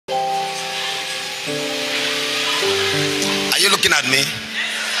you looking at me?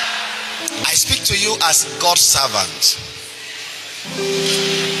 I speak to you as God's servant.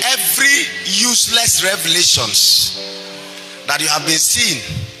 Every useless revelations that you have been seeing,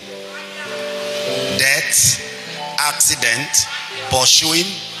 death, accident, pursuing,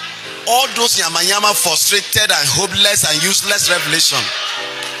 all those yama frustrated and hopeless and useless revelation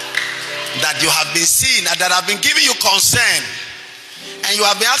that you have been seeing and that have been giving you concern, and you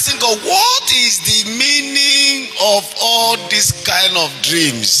have been asking God, what is the meaning of all these kind of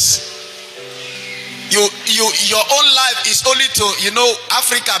dreams? Your own life is only to,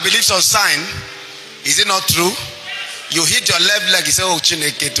 Africa believes on sign. Is it not true? You hit your left leg, you say, oh,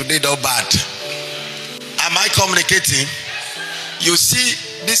 Chineke, today not bad. Am I communicating? You see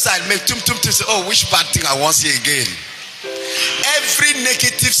this side make tum say, oh, which bad thing I want to see again? Every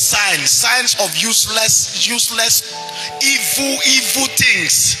negative signs of useless, evil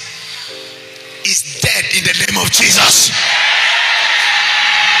things is dead in the name of Jesus.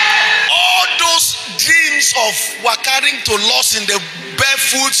 All those dreams of wakaring to loss in the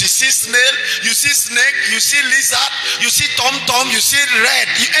barefoot, you see snail, you see snake, you see lizard, you see tom, you see red,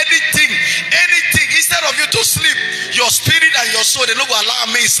 anything. Instead of you to sleep, your spirit and your soul, they don't go allow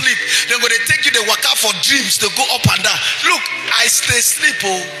me sleep. They're going to take you the waka for dreams to go up and down. Look, I stay sleep.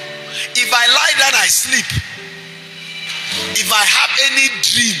 Oh, if I lie down, I sleep. If I have any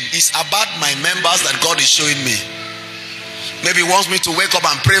dream, it's about my members that God is showing me. Maybe he wants me to wake up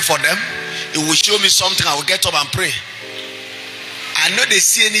and pray for them. He will show me something. I will get up and pray. I know they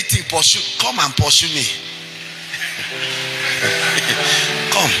see anything, pursue. Come and pursue me.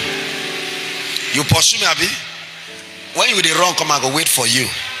 Come. You pursue me, Abi. When you dey run, come, I go wait for you.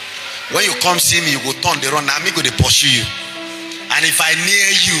 When you come see me, you go turn the run. Now me go dey pursue you. And if I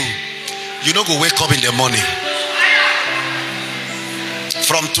near you, you no go wake up in the morning.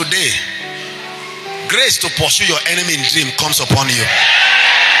 From today, grace to pursue your enemy in dream comes upon you.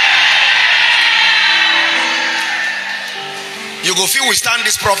 You go feel withstand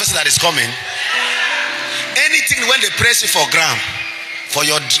this prophecy that is coming. Anything when they press you for ground,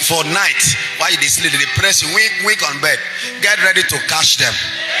 for night, while you sleep, they press you, wink on bed. Get ready to catch them.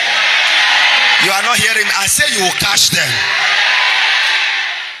 You are not hearing me. I say you will catch them.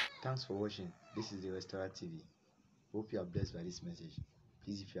 Thanks for watching. This is TheRestorerTv. Hope you are blessed by this message.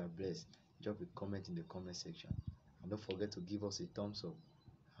 Please, if you are blessed, drop a comment in the comment section. And don't forget to give us a thumbs up.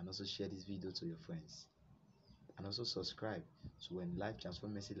 And also share this video to your friends. And also subscribe, so when live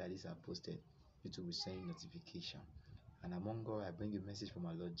transform messages like this are posted, YouTube will send you notification. And among all, I bring you a message from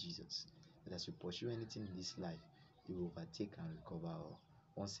our Lord Jesus, that as you pursue anything in this life, you will overtake and recover all.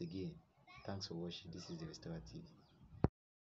 Once again, thanks for watching. This is TheRestorerTv.